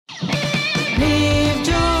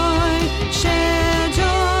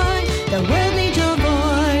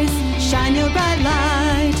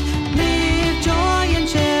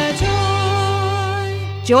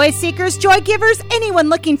Joy seekers, joy givers, anyone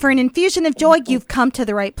looking for an infusion of joy, you've come to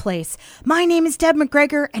the right place. My name is Deb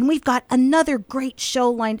McGregor, and we've got another great show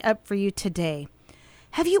lined up for you today.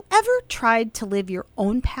 Have you ever tried to live your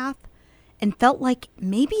own path and felt like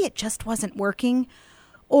maybe it just wasn't working?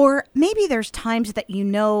 Or maybe there's times that you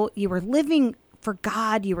know you were living for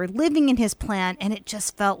God, you were living in His plan, and it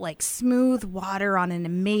just felt like smooth water on an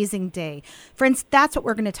amazing day. Friends, that's what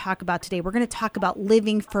we're going to talk about today. We're going to talk about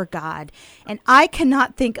living for God. And I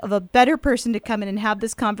cannot think of a better person to come in and have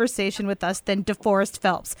this conversation with us than DeForest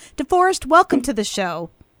Phelps. DeForest, welcome to the show.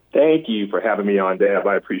 Thank you for having me on, Deb.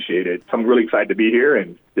 I appreciate it. I'm really excited to be here,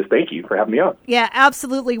 and just thank you for having me on. Yeah,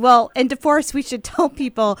 absolutely. Well, and DeForest, we should tell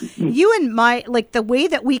people, you and the way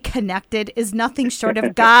that we connected is nothing short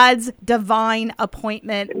of God's divine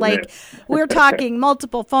appointment. Like, we're talking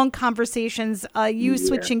multiple phone conversations, you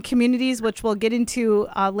switching communities, which we'll get into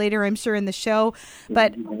later, I'm sure, in the show.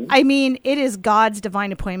 But, I mean, it is God's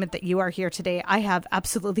divine appointment that you are here today. I have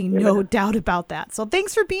absolutely no doubt about that. So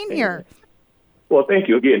thanks for being here. Well, thank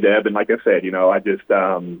you again, Deb. And like I said, I just,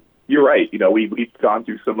 you're right. We've gone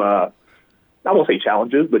through some, I won't say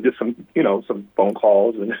challenges, but just some, some phone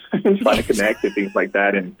calls and trying to connect and things like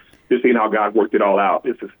that. And just seeing how God worked it all out.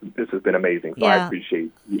 This has been amazing. So I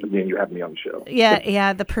appreciate you having me on the show.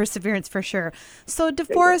 Yeah, the perseverance for sure. So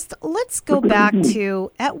DeForest, let's go back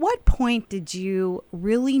to, at what point did you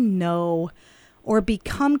really know or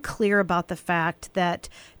become clear about the fact that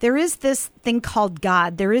there is this thing called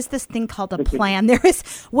God, there is this thing called a plan,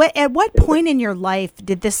 at what point in your life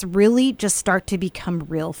did this really just start to become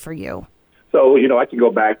real for you? So, I can go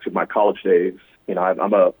back to my college days. I'm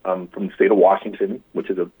from the state of Washington, which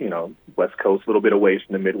is West Coast, a little bit away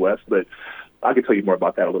from the Midwest, but I can tell you more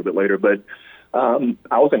about that a little bit later. But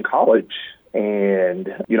I was in college, and,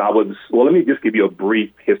 let me just give you a brief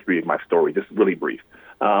history of my story, just really brief.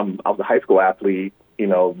 I was a high school athlete,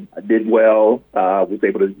 I did well, was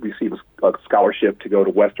able to receive a scholarship to go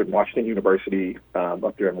to Western Washington University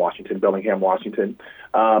up there in Washington, Bellingham, Washington.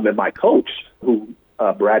 And my coach,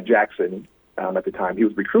 Brad Jackson, at the time, he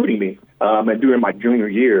was recruiting me. And during my junior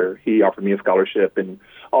year, he offered me a scholarship, and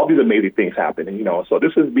all these amazing things happened. And, so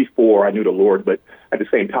this is before I knew the Lord, but at the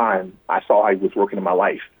same time, I saw how He was working in my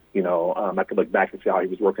life. I could look back and see how He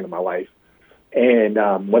was working in my life. And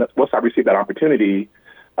once I received that opportunity,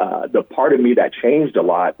 the part of me that changed a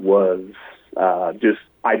lot was just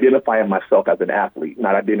identifying myself as an athlete,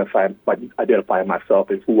 not identifying myself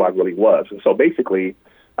as who I really was. And so basically,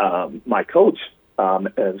 my coach, as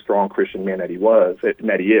a strong Christian man that he was, and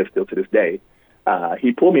that he is still to this day,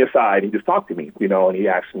 he pulled me aside and just talked to me, and he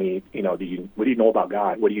asked me, what do you know about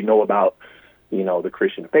God? What do you know about the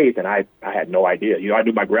Christian faith? And I had no idea. I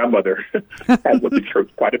knew my grandmother had went to church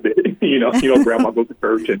quite a bit. Grandma goes to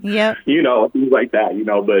church and, things like that,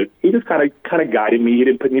 but he just kind of guided me. He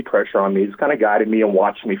didn't put any pressure on me. He just kind of guided me and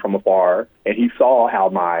watched me from afar. And he saw how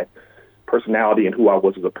my personality and who I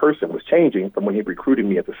was as a person was changing from when he recruited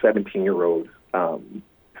me as a 17-year-old,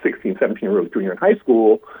 16, 17-year-old junior in high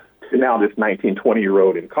school to now this 19,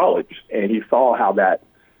 20-year-old in college. And he saw how that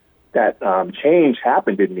change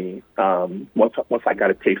happened in me once I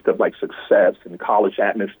got a taste of like success and college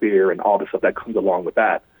atmosphere and all the stuff that comes along with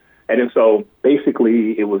that. And then so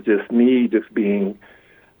basically it was just me just being,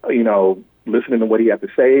 listening to what he had to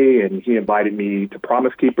say, and he invited me to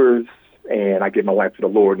Promise Keepers, and I gave my life to the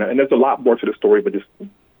Lord. And there's a lot more to the story, but just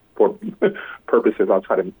for purposes, I'll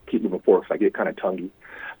try to keep moving forward because I get kind of tonguey.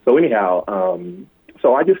 So anyhow,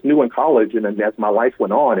 so I just knew in college, and then as my life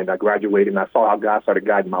went on and I graduated and I saw how God started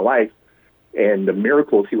guiding my life and the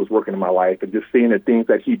miracles He was working in my life, and just seeing the things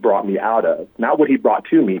that He brought me out of, not what He brought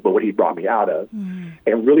to me, but what He brought me out of,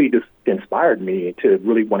 and really just inspired me to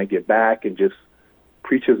really want to get back and just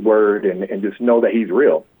preach His word and just know that He's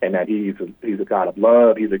real and that He's a God of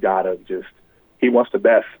love. He's a God of just, He wants the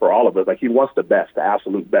best for all of us. Like He wants the best, the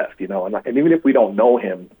absolute best, and even if we don't know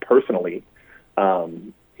Him personally,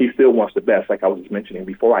 He still wants the best. Like I was mentioning,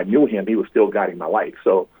 before I knew Him, He was still guiding my life.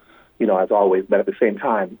 So, as always, but at the same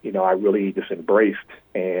time, I really just embraced,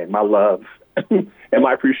 and my love and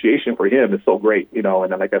my appreciation for Him is so great, and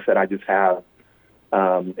like I said, I just have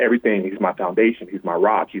everything. He's my foundation. He's my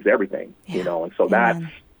rock. He's everything, and so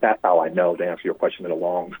that's how I know, to answer your question in a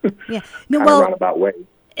long, roundabout way.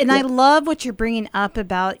 And I love what you're bringing up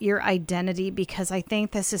about your identity, because I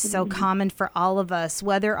think this is so common for all of us,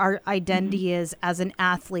 whether our identity is as an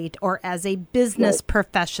athlete or as a business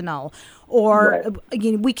professional, or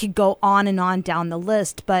we could go on and on down the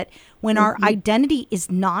list. But when our identity is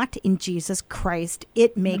not in Jesus Christ,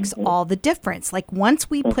 it makes all the difference. Like once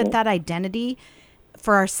we put that identity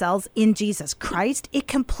for ourselves in Jesus Christ, it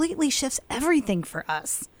completely shifts everything for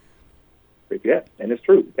us. Yeah, and it's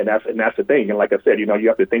true. And that's the thing. And like I said, you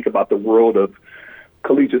have to think about the world of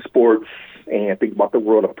collegiate sports and think about the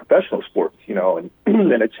world of professional sports, and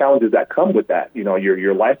and the challenges that come with that.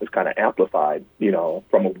 Your life is kind of amplified,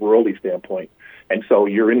 from a worldly standpoint. And so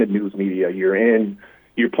you're in the news media,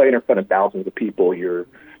 you're playing in front of thousands of people, you're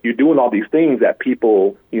doing all these things that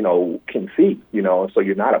people, can see, and so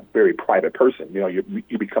you're not a very private person,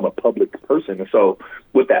 you become a public person. And so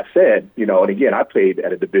with that said, and again, I played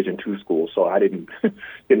at a Division II school, so I didn't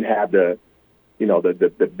have the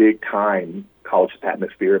big time college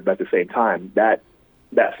atmosphere, but at the same time, that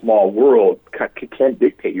small world can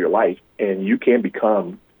dictate your life, and you can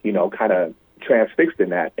become, kind of transfixed in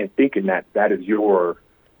that and thinking that is your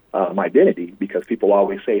identity, because people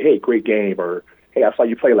always say, hey, great game, or hey, I saw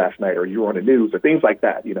you play last night, or you were on the news, or things like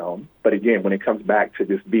that, But again, when it comes back to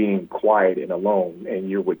just being quiet and alone, and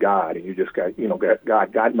you're with God, and you just got,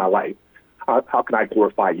 God in my life, how can I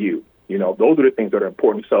glorify you? Those are the things that are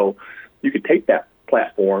important. So you could take that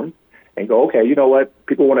platform and go, okay, you know what?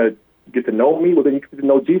 People want to get to know me. Well, then you get to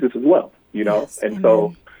know Jesus as well, Yes, and amen.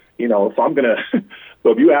 so, so I'm going to,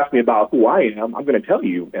 so if you ask me about who I am, I'm going to tell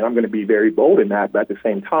you, and I'm going to be very bold in that, but at the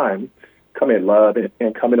same time, come in love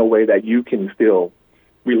and come in a way that you can still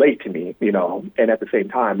relate to me, and at the same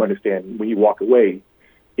time, understand when you walk away,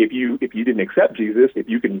 if you didn't accept Jesus, if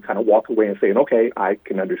you can kind of walk away and say, okay, I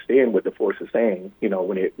can understand what the Force is saying,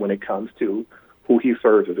 when it comes to who he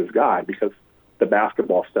serves as his God, because the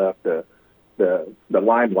basketball stuff, the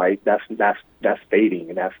limelight, that's fading,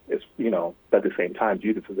 and but at the same time,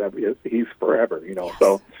 Jesus he's forever, Yes.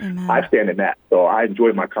 So Amen. I stand in that. So I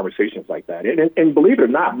enjoy my conversations like that, and believe it or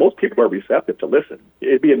not, most people are receptive to listen.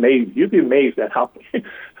 You'd be amazed at how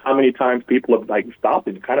many times people have stopped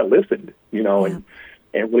and kind of listened,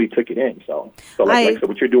 and really took it in. So like I said,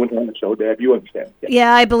 what you're doing on the show, Deb, you understand.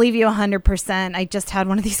 Yeah, I believe you 100%. I just had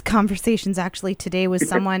one of these conversations actually today with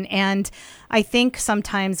someone, and I think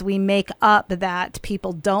sometimes we make up that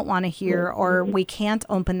people don't want to hear, or we can't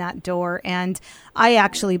open that door. And I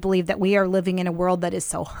actually believe that we are living in a world that is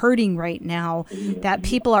so hurting right now that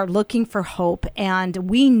people are looking for hope, and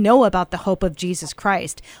we know about the hope of Jesus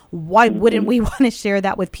Christ. Why wouldn't we want to share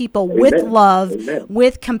that with people with love,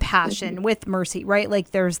 with compassion, with mercy, right? Like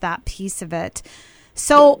there's that piece of it.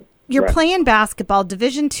 So you're playing basketball,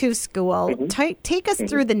 Division II school. Take us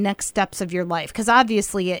through the next steps of your life, because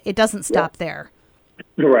obviously it doesn't stop there.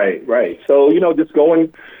 Right. So, just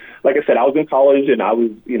going, like I said, I was in college, and I was,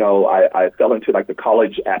 I fell into the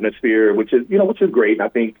college atmosphere, which is great. And I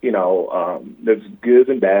think, there's goods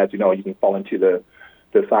and bads. You can fall into the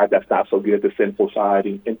side that's not so good, the sinful side,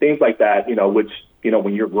 and things like that, which,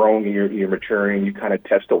 when you're growing and you're maturing, you kind of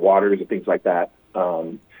test the waters and things like that.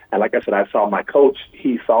 And like I said, I saw my coach,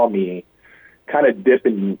 he saw me kind of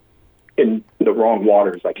dipping in the wrong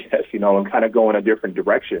waters, I guess, and kind of going a different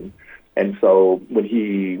direction. And so when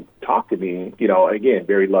he talked to me, again,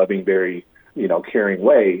 very loving, very, caring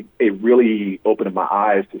way, it really opened my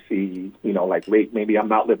eyes to see, wait, maybe I'm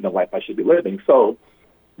not living the life I should be living. So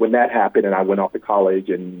when that happened and I went off to college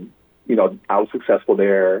and, I was successful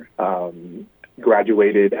there,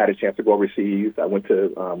 graduated, had a chance to go overseas. I went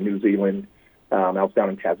to New Zealand. I was down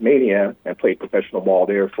in Tasmania and played professional ball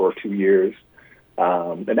there for 2 years.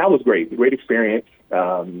 And that was great experience.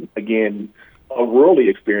 Again, a worldly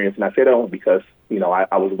experience. And I say that only because,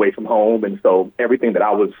 I was away from home. And so everything that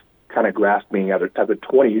I was kind of grasping as a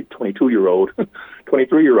 22-year-old,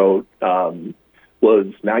 23-year-old,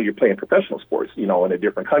 was now you're playing professional sports, in a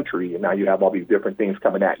different country. And now you have all these different things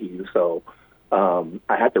coming at you. So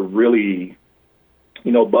I had to really,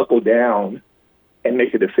 buckle down and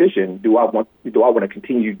make a decision. Do I want to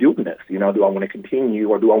continue doing this? Do I want to continue,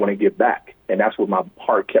 or do I want to give back? And that's what my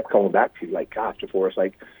heart kept coming back to. Like, gosh,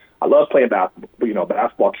 DeForest, I love playing basketball.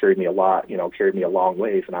 Basketball carried me a lot, carried me a long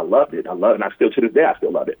ways, and I loved it. And I still, to this day, I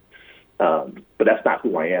still love it. But that's not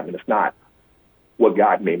who I am, and it's not what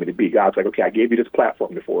God made me to be. God's like, okay, I gave you this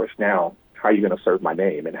platform, DeForest. Now, how are you going to serve my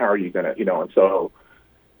name? And how are you going to, and so,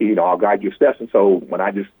 I'll guide your steps. And so when I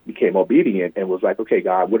just became obedient and was like, okay,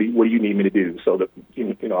 God, what do you need me to do? So that,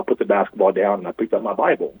 I put the basketball down and I picked up my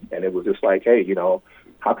Bible, and it was just like, hey,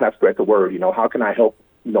 how can I spread the word? How can I help,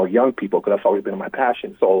 young people? Because that's always been my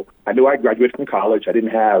passion. So I knew I graduated from college. I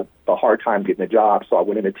didn't have a hard time getting a job. So I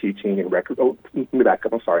went into teaching and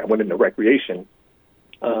I went into recreation.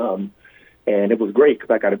 And it was great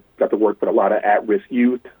because I got to work with a lot of at-risk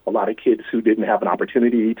youth, a lot of kids who didn't have an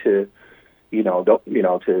opportunity to,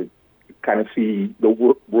 to kind of see the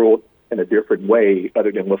world in a different way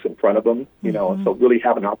other than what's in front of them, and so really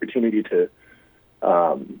have an opportunity to,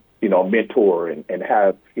 mentor and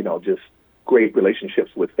have, just great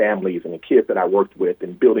relationships with families and the kids that I worked with,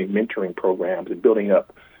 and building mentoring programs and building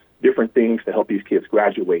up different things to help these kids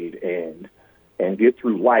graduate and get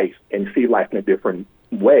through life and see life in a different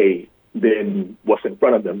way than what's in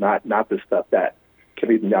front of them, not the stuff that can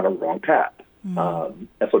lead them down a wrong path. And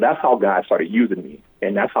so that's how God started using me,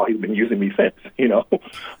 and that's how he's been using me since, and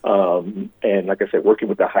like I said, working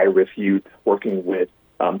with the high-risk youth, working with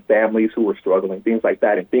families who are struggling, things like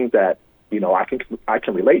that, and things that, I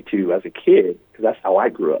can relate to as a kid, because that's how I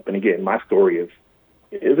grew up. And again, my story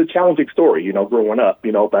is a challenging story, growing up,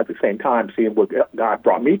 but at the same time, seeing what God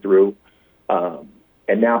brought me through,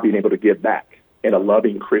 and now being able to give back in a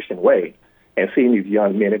loving Christian way, and seeing these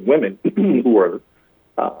young men and women who are,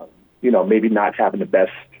 maybe not having the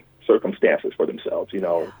best circumstances for themselves,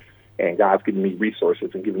 and God's given me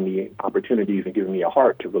resources and given me opportunities and given me a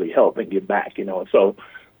heart to really help and give back, And so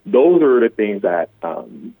those are the things that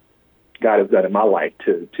God has done in my life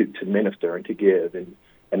to minister and to give, and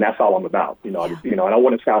that's all I'm about. I don't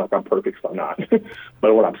want to sound like I'm perfect, so I'm not.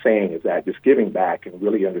 But what I'm saying is that just giving back and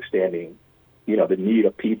really understanding, the need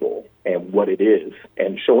of people and what it is,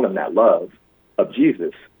 and showing them that love of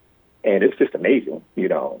Jesus. And it's just amazing,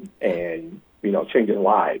 and, changing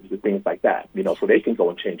lives and things like that, so they can go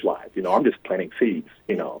and change lives. I'm just planting seeds,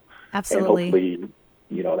 Absolutely. And hopefully,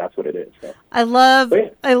 that's what it is. So. I love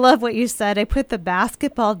what you said. I put the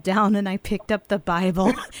basketball down and I picked up the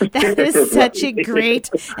Bible. That is such a great,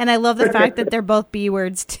 and I love the fact that they're both B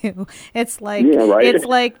words too. It's like, It's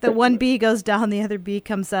like the one B goes down, the other B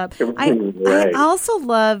comes up. I also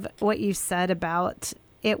love what you said about,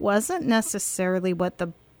 it wasn't necessarily what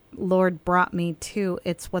the Lord brought me to,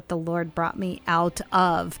 it's what the Lord brought me out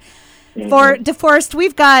of. For DeForest,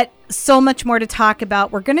 we've got so much more to talk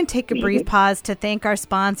about. We're going to take a brief pause to thank our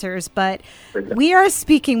sponsors, but we are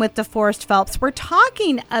speaking with DeForest Phelps. We're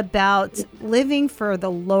talking about living for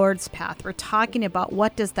the Lord's path. We're talking about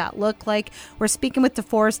what does that look like. We're speaking with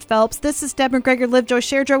DeForest Phelps. This is Deb McGregor, Live Joy,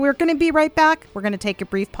 Share Joy. We're going to be right back. We're going to take a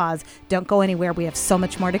brief pause. Don't go anywhere. We have so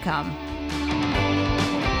much more to come.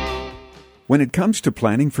 When it comes to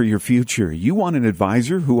planning for your future, you want an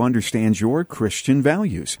advisor who understands your Christian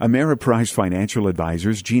values. Ameriprise Financial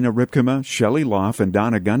Advisors Gina Ripkema, Shelley Loff, and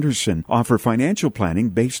Donna Gunderson offer financial planning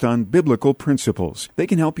based on biblical principles. They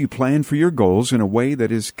can help you plan for your goals in a way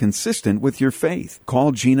that is consistent with your faith.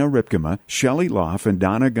 Call Gina Ripkema, Shelley Loff, and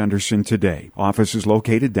Donna Gunderson today. Office is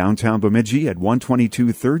located downtown Bemidji at 122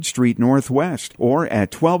 3rd Street Northwest or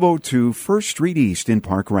at 1202 1st Street East in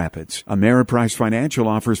Park Rapids. Ameriprise Financial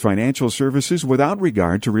offers financial services without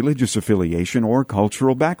regard to religious affiliation or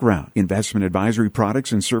cultural background. Investment advisory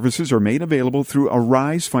products and services are made available through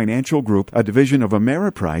Arise Financial Group, a division of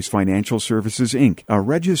Ameriprise Financial Services, Inc., a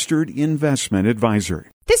registered investment advisor.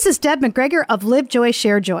 This is Deb McGregor of Live Joy,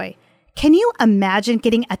 Share Joy. Can you imagine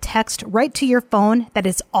getting a text right to your phone that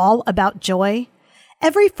is all about joy?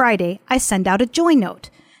 Every Friday, I send out a joy note.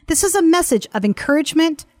 This is a message of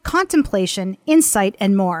encouragement, contemplation, insight,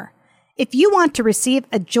 and more. If you want to receive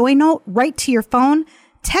a joy note right to your phone,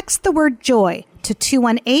 text the word joy to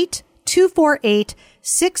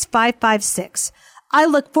 218-248-6556. I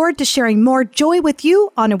look forward to sharing more joy with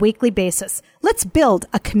you on a weekly basis. Let's build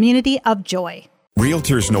a community of joy.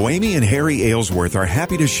 Realtors Noemi and Harry Aylesworth are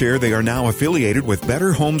happy to share they are now affiliated with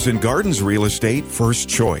Better Homes and Gardens Real Estate First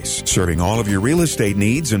Choice, serving all of your real estate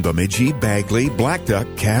needs in Bemidji, Bagley,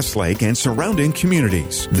 Blackduck, Cass Lake, and surrounding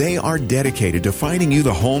communities. They are dedicated to finding you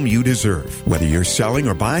the home you deserve. Whether you're selling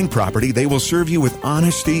or buying property, they will serve you with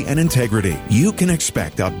honesty and integrity. You can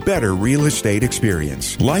expect a better real estate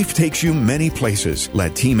experience. Life takes you many places.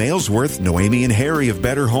 Let Team Aylesworth, Noemi, and Harry of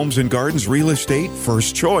Better Homes and Gardens Real Estate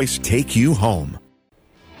First Choice take you home.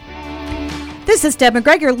 This is Deb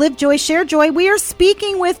McGregor, Live Joy, Share Joy. We are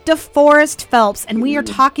speaking with DeForest Phelps, and we are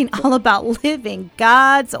talking all about living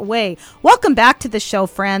God's way. Welcome back to the show,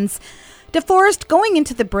 friends. DeForest, going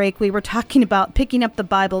into the break, we were talking about picking up the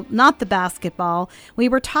Bible, not the basketball. We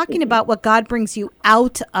were talking about what God brings you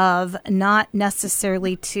out of, not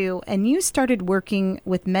necessarily to. And you started working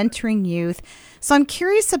with mentoring youth. So I'm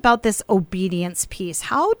curious about this obedience piece.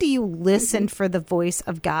 How do you listen for the voice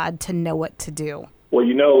of God to know what to do? Well,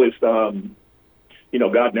 it's...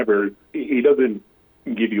 God he doesn't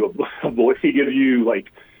give you a voice. He gives you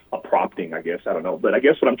like a prompting, I guess. I don't know. But I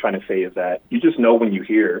guess what I'm trying to say is that you just know when you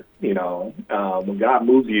hear, when God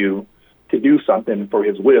moves you to do something for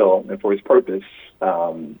his will and for his purpose,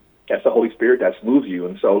 that's the Holy Spirit that moves you.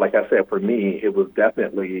 And so, like I said, for me, it was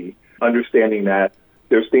definitely understanding that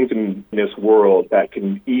there's things in this world that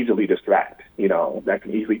can easily distract, that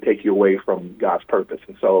can easily take you away from God's purpose.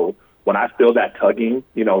 And so when I feel that tugging,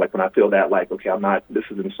 like when I feel that, like, okay, this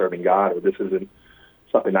isn't serving God, or this isn't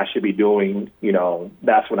something I should be doing,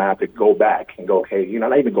 that's when I have to go back and go, okay,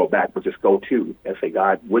 not even go back, but just go to and say,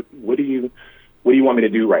 God, what do you want me to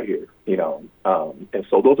do right here? And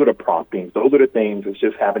so those are the promptings. Those are the things. It's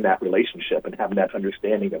just having that relationship and having that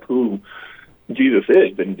understanding of who Jesus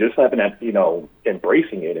is, and just having that,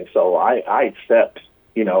 embracing it. And so I accept,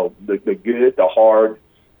 the good, the hard,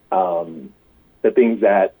 the things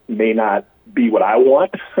that may not be what I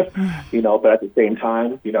want, but at the same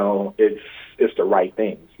time, it's the right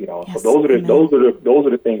things, Yes, so those are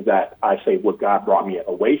the things that I say what God brought me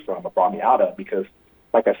away from, or brought me out of, because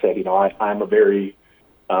like I said, I'm a very,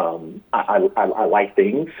 I like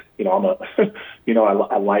things, I'm a,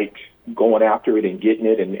 I like going after it and getting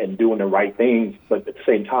it and doing the right things. But at the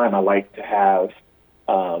same time, I like to have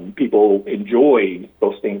people enjoy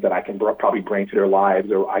those things that I can probably bring to their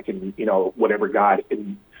lives, or I can, whatever God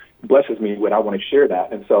blesses me with, I want to share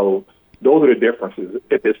that. And so those are the differences.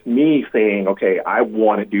 If it's me saying, okay, I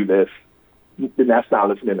want to do this, then that's not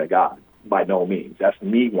listening to God by no means. That's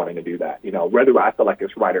me wanting to do that, whether I feel like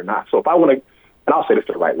it's right or not. So if I want to, and I'll say this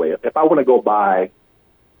the right way, if I want to go buy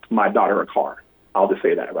my daughter a car, I'll just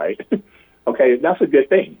say that, right? Okay, that's a good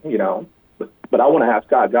thing, but I want to ask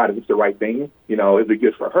God, is this the right thing? Is it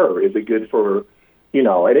good for her? Is it good for, and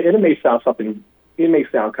it may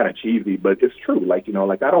sound kind of cheesy, but it's true. Like, I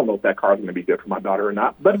don't know if that car is going to be good for my daughter or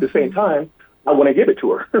not, but at the same time, I want to give it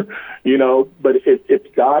to her, but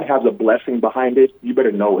if God has a blessing behind it, you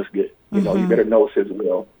better know it's good. You better know it's His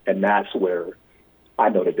will. And that's where I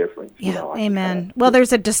know the difference. Yeah, amen. Well,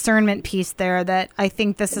 there's a discernment piece there that I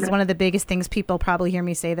think this is one of the biggest things. People probably hear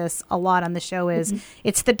me say this a lot on the show is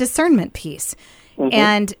it's the discernment piece.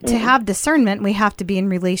 And to have discernment, we have to be in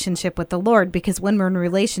relationship with the Lord, because when we're in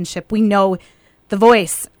relationship, we know the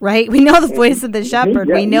voice, right? We know the voice of the shepherd.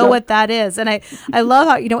 We know what that is. And I love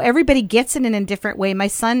how, everybody gets it in a different way. My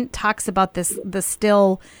son talks about the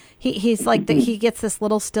still, he's like, he gets this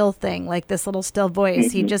little still thing, like this little still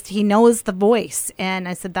voice. He knows the voice. And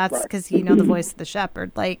I said, that's because the voice of the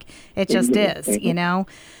shepherd. Like it just is,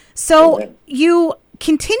 So you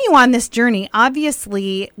continue on this journey.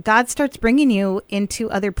 Obviously, God starts bringing you into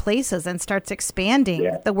other places and starts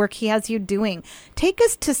expanding the work He has you doing. Take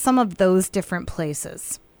us to some of those different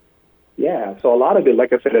places. Yeah. So a lot of it,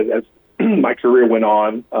 like I said, as my career went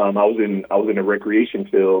on, I was in the recreation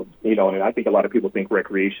field, and I think a lot of people think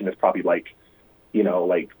recreation is probably like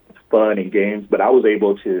fun and games, but I was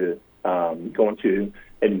able to go into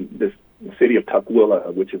this city of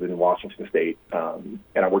Tukwila, which is in Washington State, and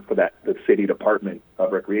I worked for the city department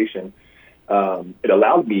of recreation. It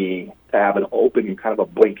allowed me to have an open, kind of a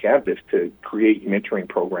blank canvas to create mentoring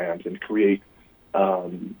programs and create,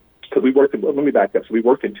 because we worked in, let me back up. So we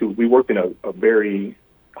worked in a very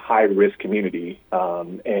high risk community,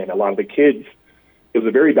 and a lot of the kids, it was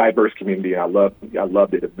a very diverse community. And I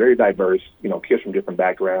loved it. It's very diverse, kids from different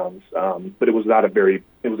backgrounds, but it was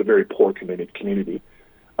a very poor community.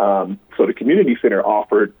 So the community center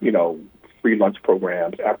offered, free lunch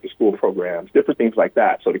programs, after school programs, different things like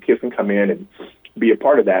that. So the kids can come in and be a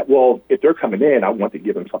part of that. Well, if they're coming in, I want to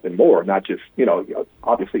give them something more, not just,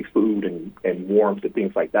 obviously food and warmth and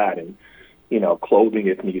things like that, and, clothing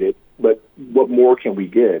if needed. But what more can we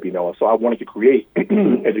give, So I wanted to create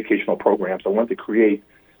educational programs. I wanted to create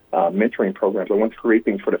mentoring programs. I wanted to create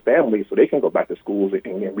things for the families so they can go back to schools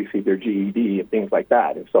and receive their GED and things like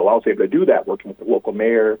that. And so I was able to do that, working with the local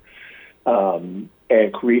mayor, and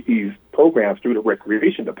create these programs through the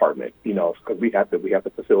recreation department, because we have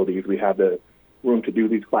the facilities, we have the room to do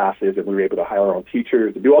these classes, and we were able to hire our own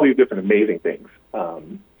teachers to do all these different amazing things.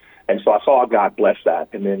 And so I saw God bless that.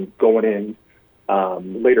 And then going in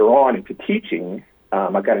later on into teaching,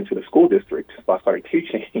 I got into the school district, so I started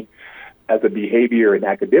teaching as a behavior and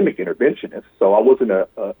academic interventionist. So I wasn't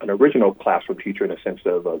an original classroom teacher in the sense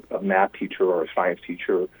of a math teacher or a science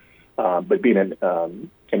teacher, but being an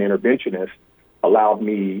interventionist allowed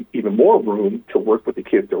me even more room to work with the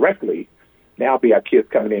kids directly. Now we have kids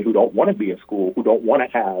coming in who don't want to be in school, who don't want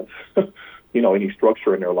to have, any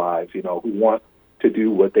structure in their lives, who want to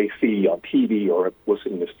do what they see on TV or what's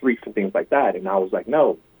in the streets and things like that. And I was like,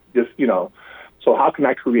 no, just, so how can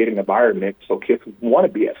I create an environment so kids want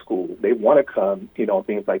to be at school? They want to come,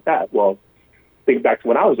 things like that. Well, think back to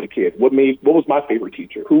when I was a kid. What was my favorite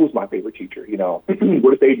teacher? Who was my favorite teacher?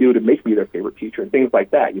 What did they do to make me their favorite teacher? And things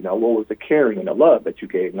like that. What was the caring and the love that you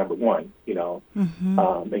gave, number one, and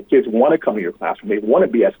kids want to come to your classroom. They want to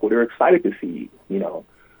be at school. They're excited to see you,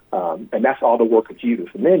 and that's all the work of Jesus.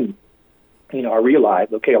 And then, I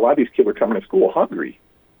realized, okay, a lot of these kids are coming to school hungry.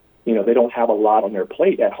 They don't have a lot on their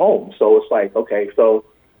plate at home. So it's like, okay, so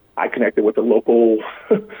I connected with the local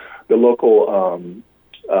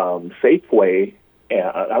Safeway, and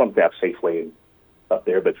I don't know if they have Safeway up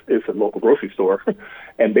there, but it's a local grocery store,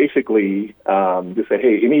 and basically just said,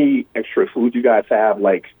 hey, any extra food you guys have,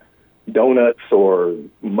 like donuts or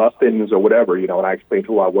muffins or whatever, and I explained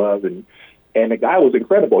who I was, and the guy was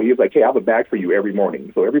incredible. He was like, hey, I have a bag for you every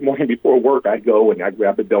morning. So every morning before work, I'd go and I'd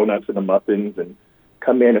grab the donuts and the muffins and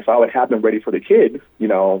come in. If I would have them ready for the kids,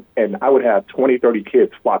 and I would have 20, 30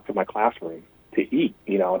 kids flock to my classroom to eat,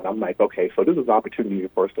 and I'm like, okay, so this is an opportunity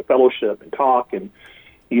for us to fellowship and talk, and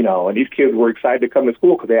these kids were excited to come to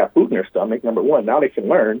school because they have food in their stomach, number one. Now they can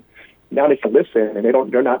learn. Now they can listen,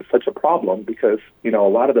 and they're not such a problem because, a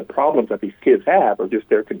lot of the problems that these kids have are just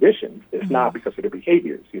their conditions. It's not because of their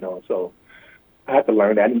behaviors, So I had to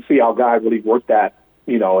learn that and see how God really worked that,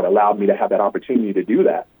 and allowed me to have that opportunity to do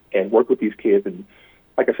that and work with these kids. And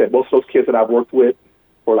like I said, most of those kids that I've worked with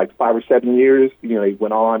for like 5 or 7 years, they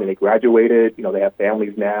went on and they graduated, they have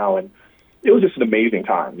families now, and it was just an amazing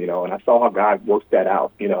time, and I saw how God worked that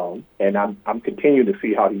out, and I'm continuing to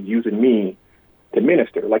see how he's using me to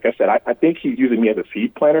minister. Like I said, I think he's using me as a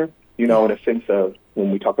seed planter, in a sense of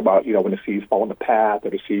when we talk about, when the seeds fall on the path or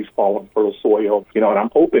the seeds fall on fertile soil, and I'm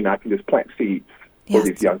hoping I can just plant seeds for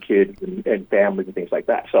these young kids and families and things like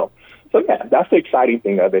that. So yeah, that's the exciting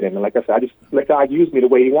thing of it. And like I said, I just let God use me the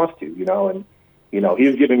way he wants to, and,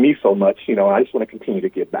 he's given me so much, I just want to continue to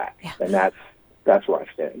give back. Yeah. And that's where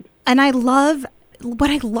I stand. And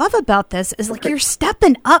what I love about this is like you're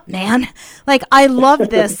stepping up, man. Like I love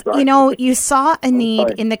this. You saw a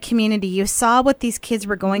need in the community. You saw what these kids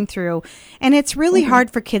were going through. And it's really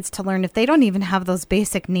hard for kids to learn if they don't even have those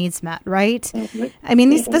basic needs met, right? Mm-hmm. I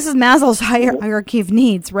mean, this is Maslow's hierarchy of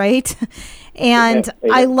needs, right? And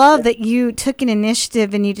I love that you took an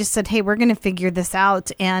initiative and you just said, hey, we're going to figure this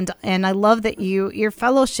out. And I love that you're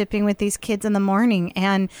fellowshipping with these kids in the morning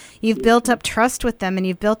and you've built up trust with them and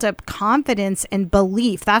you've built up confidence and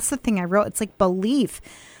belief. That's the thing I wrote. It's like belief.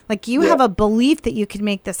 Like you have a belief that you could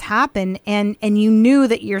make this happen and you knew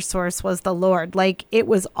that your source was the Lord. Like it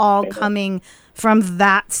was all coming from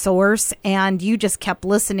that source and you just kept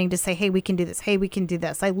listening to say, hey, we can do this. Hey, we can do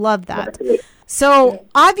this. I love that. So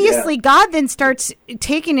obviously God then starts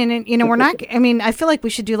taking in, we're not, I feel like we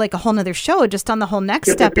should do like a whole nother show just on the whole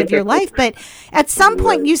next step of your life. But at some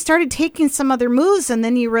point you started taking some other moves and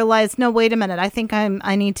then you realized, no, wait a minute. I think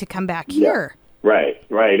I need to come back here. Right.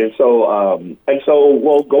 And so,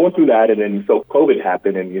 well, going through that, and then so COVID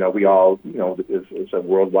happened, and we all, it's a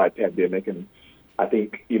worldwide pandemic, and I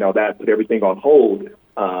think that put everything on hold.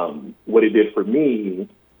 What it did for me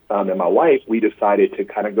and my wife, we decided to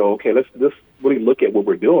kind of go, okay, let's really look at what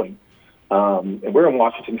we're doing, and we're in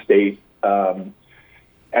Washington State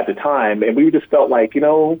at the time, and we just felt like,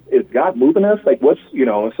 is God moving us? Like, what's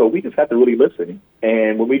And so we just had to really listen,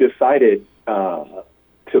 and when we decided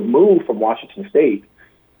to move from Washington State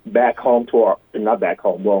back home not back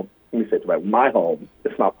home, well, let me say it right, my home.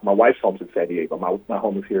 It's not, my wife's home's in San Diego. My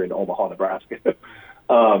home is here in Omaha, Nebraska.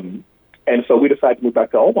 And so we decided to move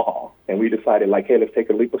back to Omaha, and we decided like, hey, let's take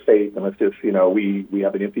a leap of faith and let's just, we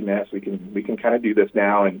have an empty nest. We can kind of do this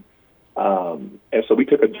now. And so we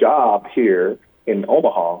took a job here in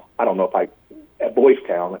Omaha. I don't know if at Boys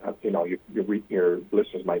Town, your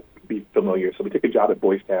listeners might be familiar. So we took a job at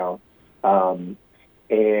Boys Town.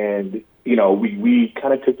 And, we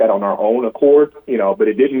kind of took that on our own accord, but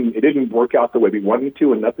it didn't work out the way we wanted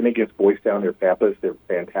to, and nothing against Boys Town. They're fabulous. They're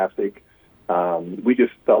fantastic. We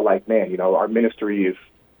just felt like, man, our ministry is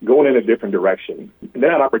going in a different direction. And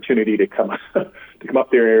then an opportunity to come up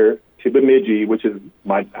there to Bemidji, which is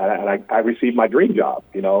I received my dream job,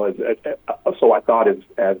 so I thought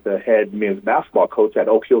as the head men's basketball coach at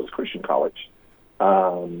Oak Hills Christian College.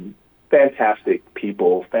 Fantastic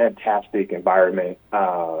people, fantastic environment.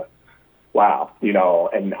 Wow,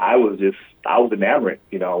 and I was enamored,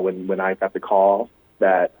 when I got the call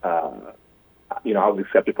that, I was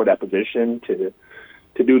accepted for that position to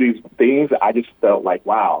do these things. I just felt like,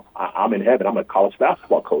 wow, I'm in heaven. I'm a college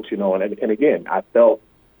basketball coach, and again, I felt,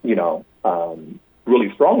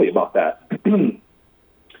 really strongly about that.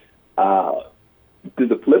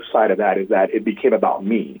 The flip side of that is that it became about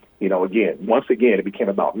me, once again, it became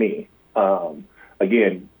about me.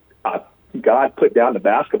 God put down the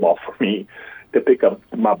basketball for me to pick up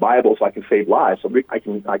my Bible so I can save lives. So I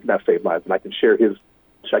can not save lives, and I can share his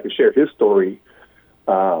story.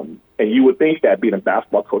 And you would think that being a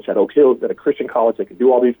basketball coach at Oak Hills at a Christian college, I could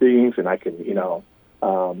do all these things, and I can,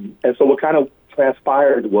 and so what kind of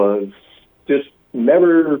transpired was just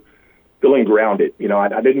never feeling grounded.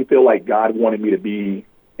 I didn't feel like God wanted me to be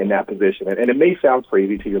in that position. And it may sound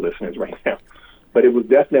crazy to your listeners right now, but it was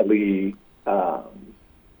definitely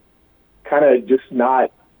kind of just not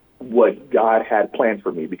what God had planned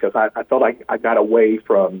for me, because I felt like I got away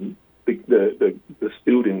from the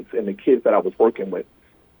students and the kids that I was working with.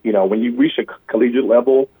 You know, when you reach a collegiate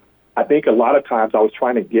level, I think a lot of times I was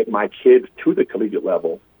trying to get my kids to the collegiate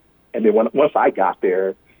level. And then once I got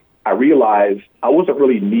there, I realized I wasn't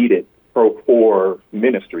really needed for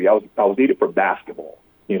ministry. I was needed for basketball,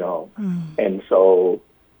 you know. And so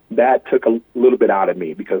that took a little bit out of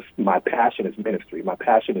me, because my passion is ministry. My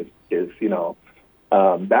passion is you know,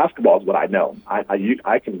 basketball is what I know.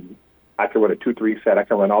 I can run a 2-3 set. I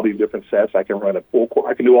can run all these different sets. I can run a full court.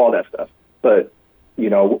 I can do all that stuff. But, you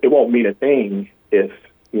know, it won't mean a thing if,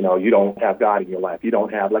 you know, you don't have God in your life. You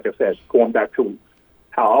don't have, like I said, going back to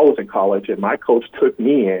how I was in college, and my coach took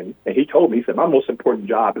me in, and he told me, he said, my most important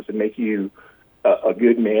job is to make you a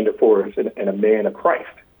good man to Forrest and a man of Christ.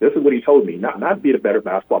 This is what he told me, not being a better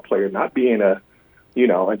basketball player, not being a, you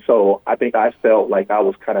know. And so I think I felt like I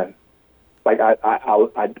was kind of, like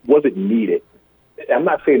I wasn't needed. I'm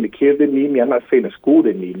not saying the kids didn't need me. I'm not saying the school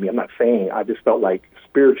didn't need me. I'm not saying, I just felt like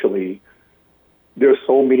spiritually there's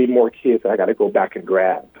so many more kids that I got to go back and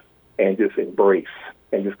grab and just embrace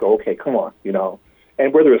and just go, okay, come on, you know.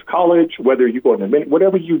 And whether it's college, whether you go in the minute,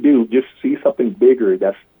 whatever you do, just see something bigger.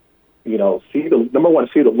 That's, you know, see the Lord.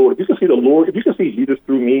 If you can see the Lord, if you can see Jesus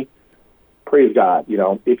through me, praise God. You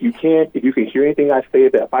know, if you can hear anything I say,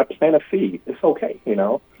 that if I plant a seed, it's okay. You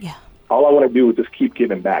know. Yeah. All I want to do is just keep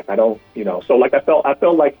giving back. I don't, you know. So like I felt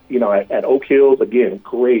like, you know, at Oak Hills, again,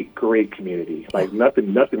 great community. Like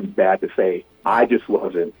nothing bad to say. I just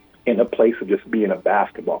wasn't in a place of just being a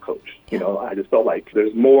basketball coach. You know, I just felt like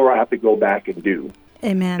there's more I have to go back and do.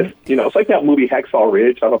 Amen. It's, you know, it's like that movie Hacksaw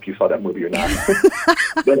Ridge. I don't know if you saw that movie or not.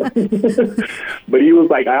 but he was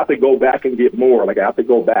like, I have to go back and get more. Like I have to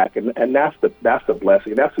go back, and that's the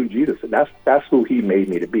blessing. That's who Jesus is. That's who He made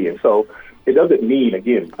me to be. And so it doesn't mean,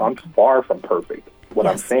 again, I'm far from perfect. What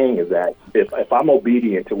I'm saying is that if I'm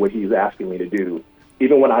obedient to what He's asking me to do,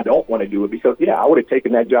 even when I don't want to do it, because I would have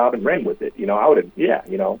taken that job and ran with it. You know, I would have,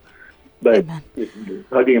 you know. But the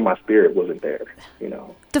tugging in my spirit wasn't there, you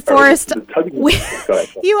know. DeForest,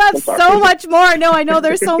 you have so much more. No, I know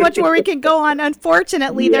there's so much more we can go on.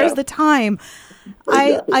 Unfortunately, there's the time.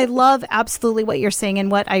 I love absolutely what you're saying,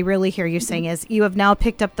 and what I really hear you saying is you have now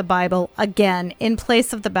picked up the Bible again in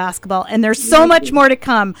place of the basketball, and there's so much more to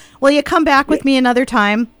come. Will you come back with me another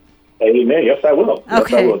time? Amen. Yes, I will.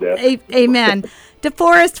 Okay. Yes, I will, Dad. Amen.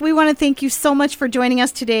 DeForest, we want to thank you so much for joining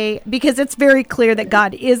us today, because it's very clear that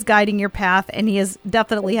God is guiding your path, and He is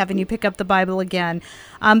definitely having you pick up the Bible again.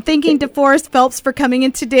 Thanking DeForest Phelps for coming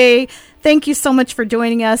in today. Thank you so much for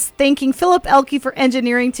joining us. Thanking Philip Elke for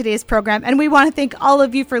engineering today's program. And we want to thank all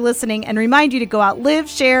of you for listening and remind you to go out, live,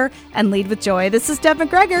 share, and lead with joy. This is Deb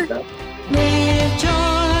McGregor. Live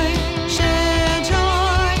joy, share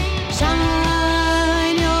joy,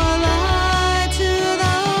 shine your light to the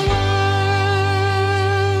world.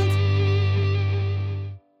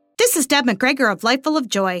 This is Deb McGregor of Life Full of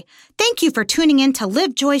Joy. Thank you for tuning in to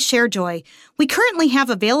Live Joy, Share Joy. We currently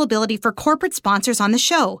have availability for corporate sponsors on the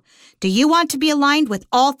show. Do you want to be aligned with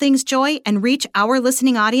all things joy and reach our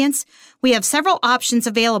listening audience? We have several options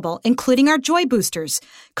available, including our Joy Boosters.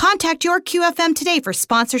 Contact your QFM today for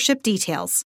sponsorship details.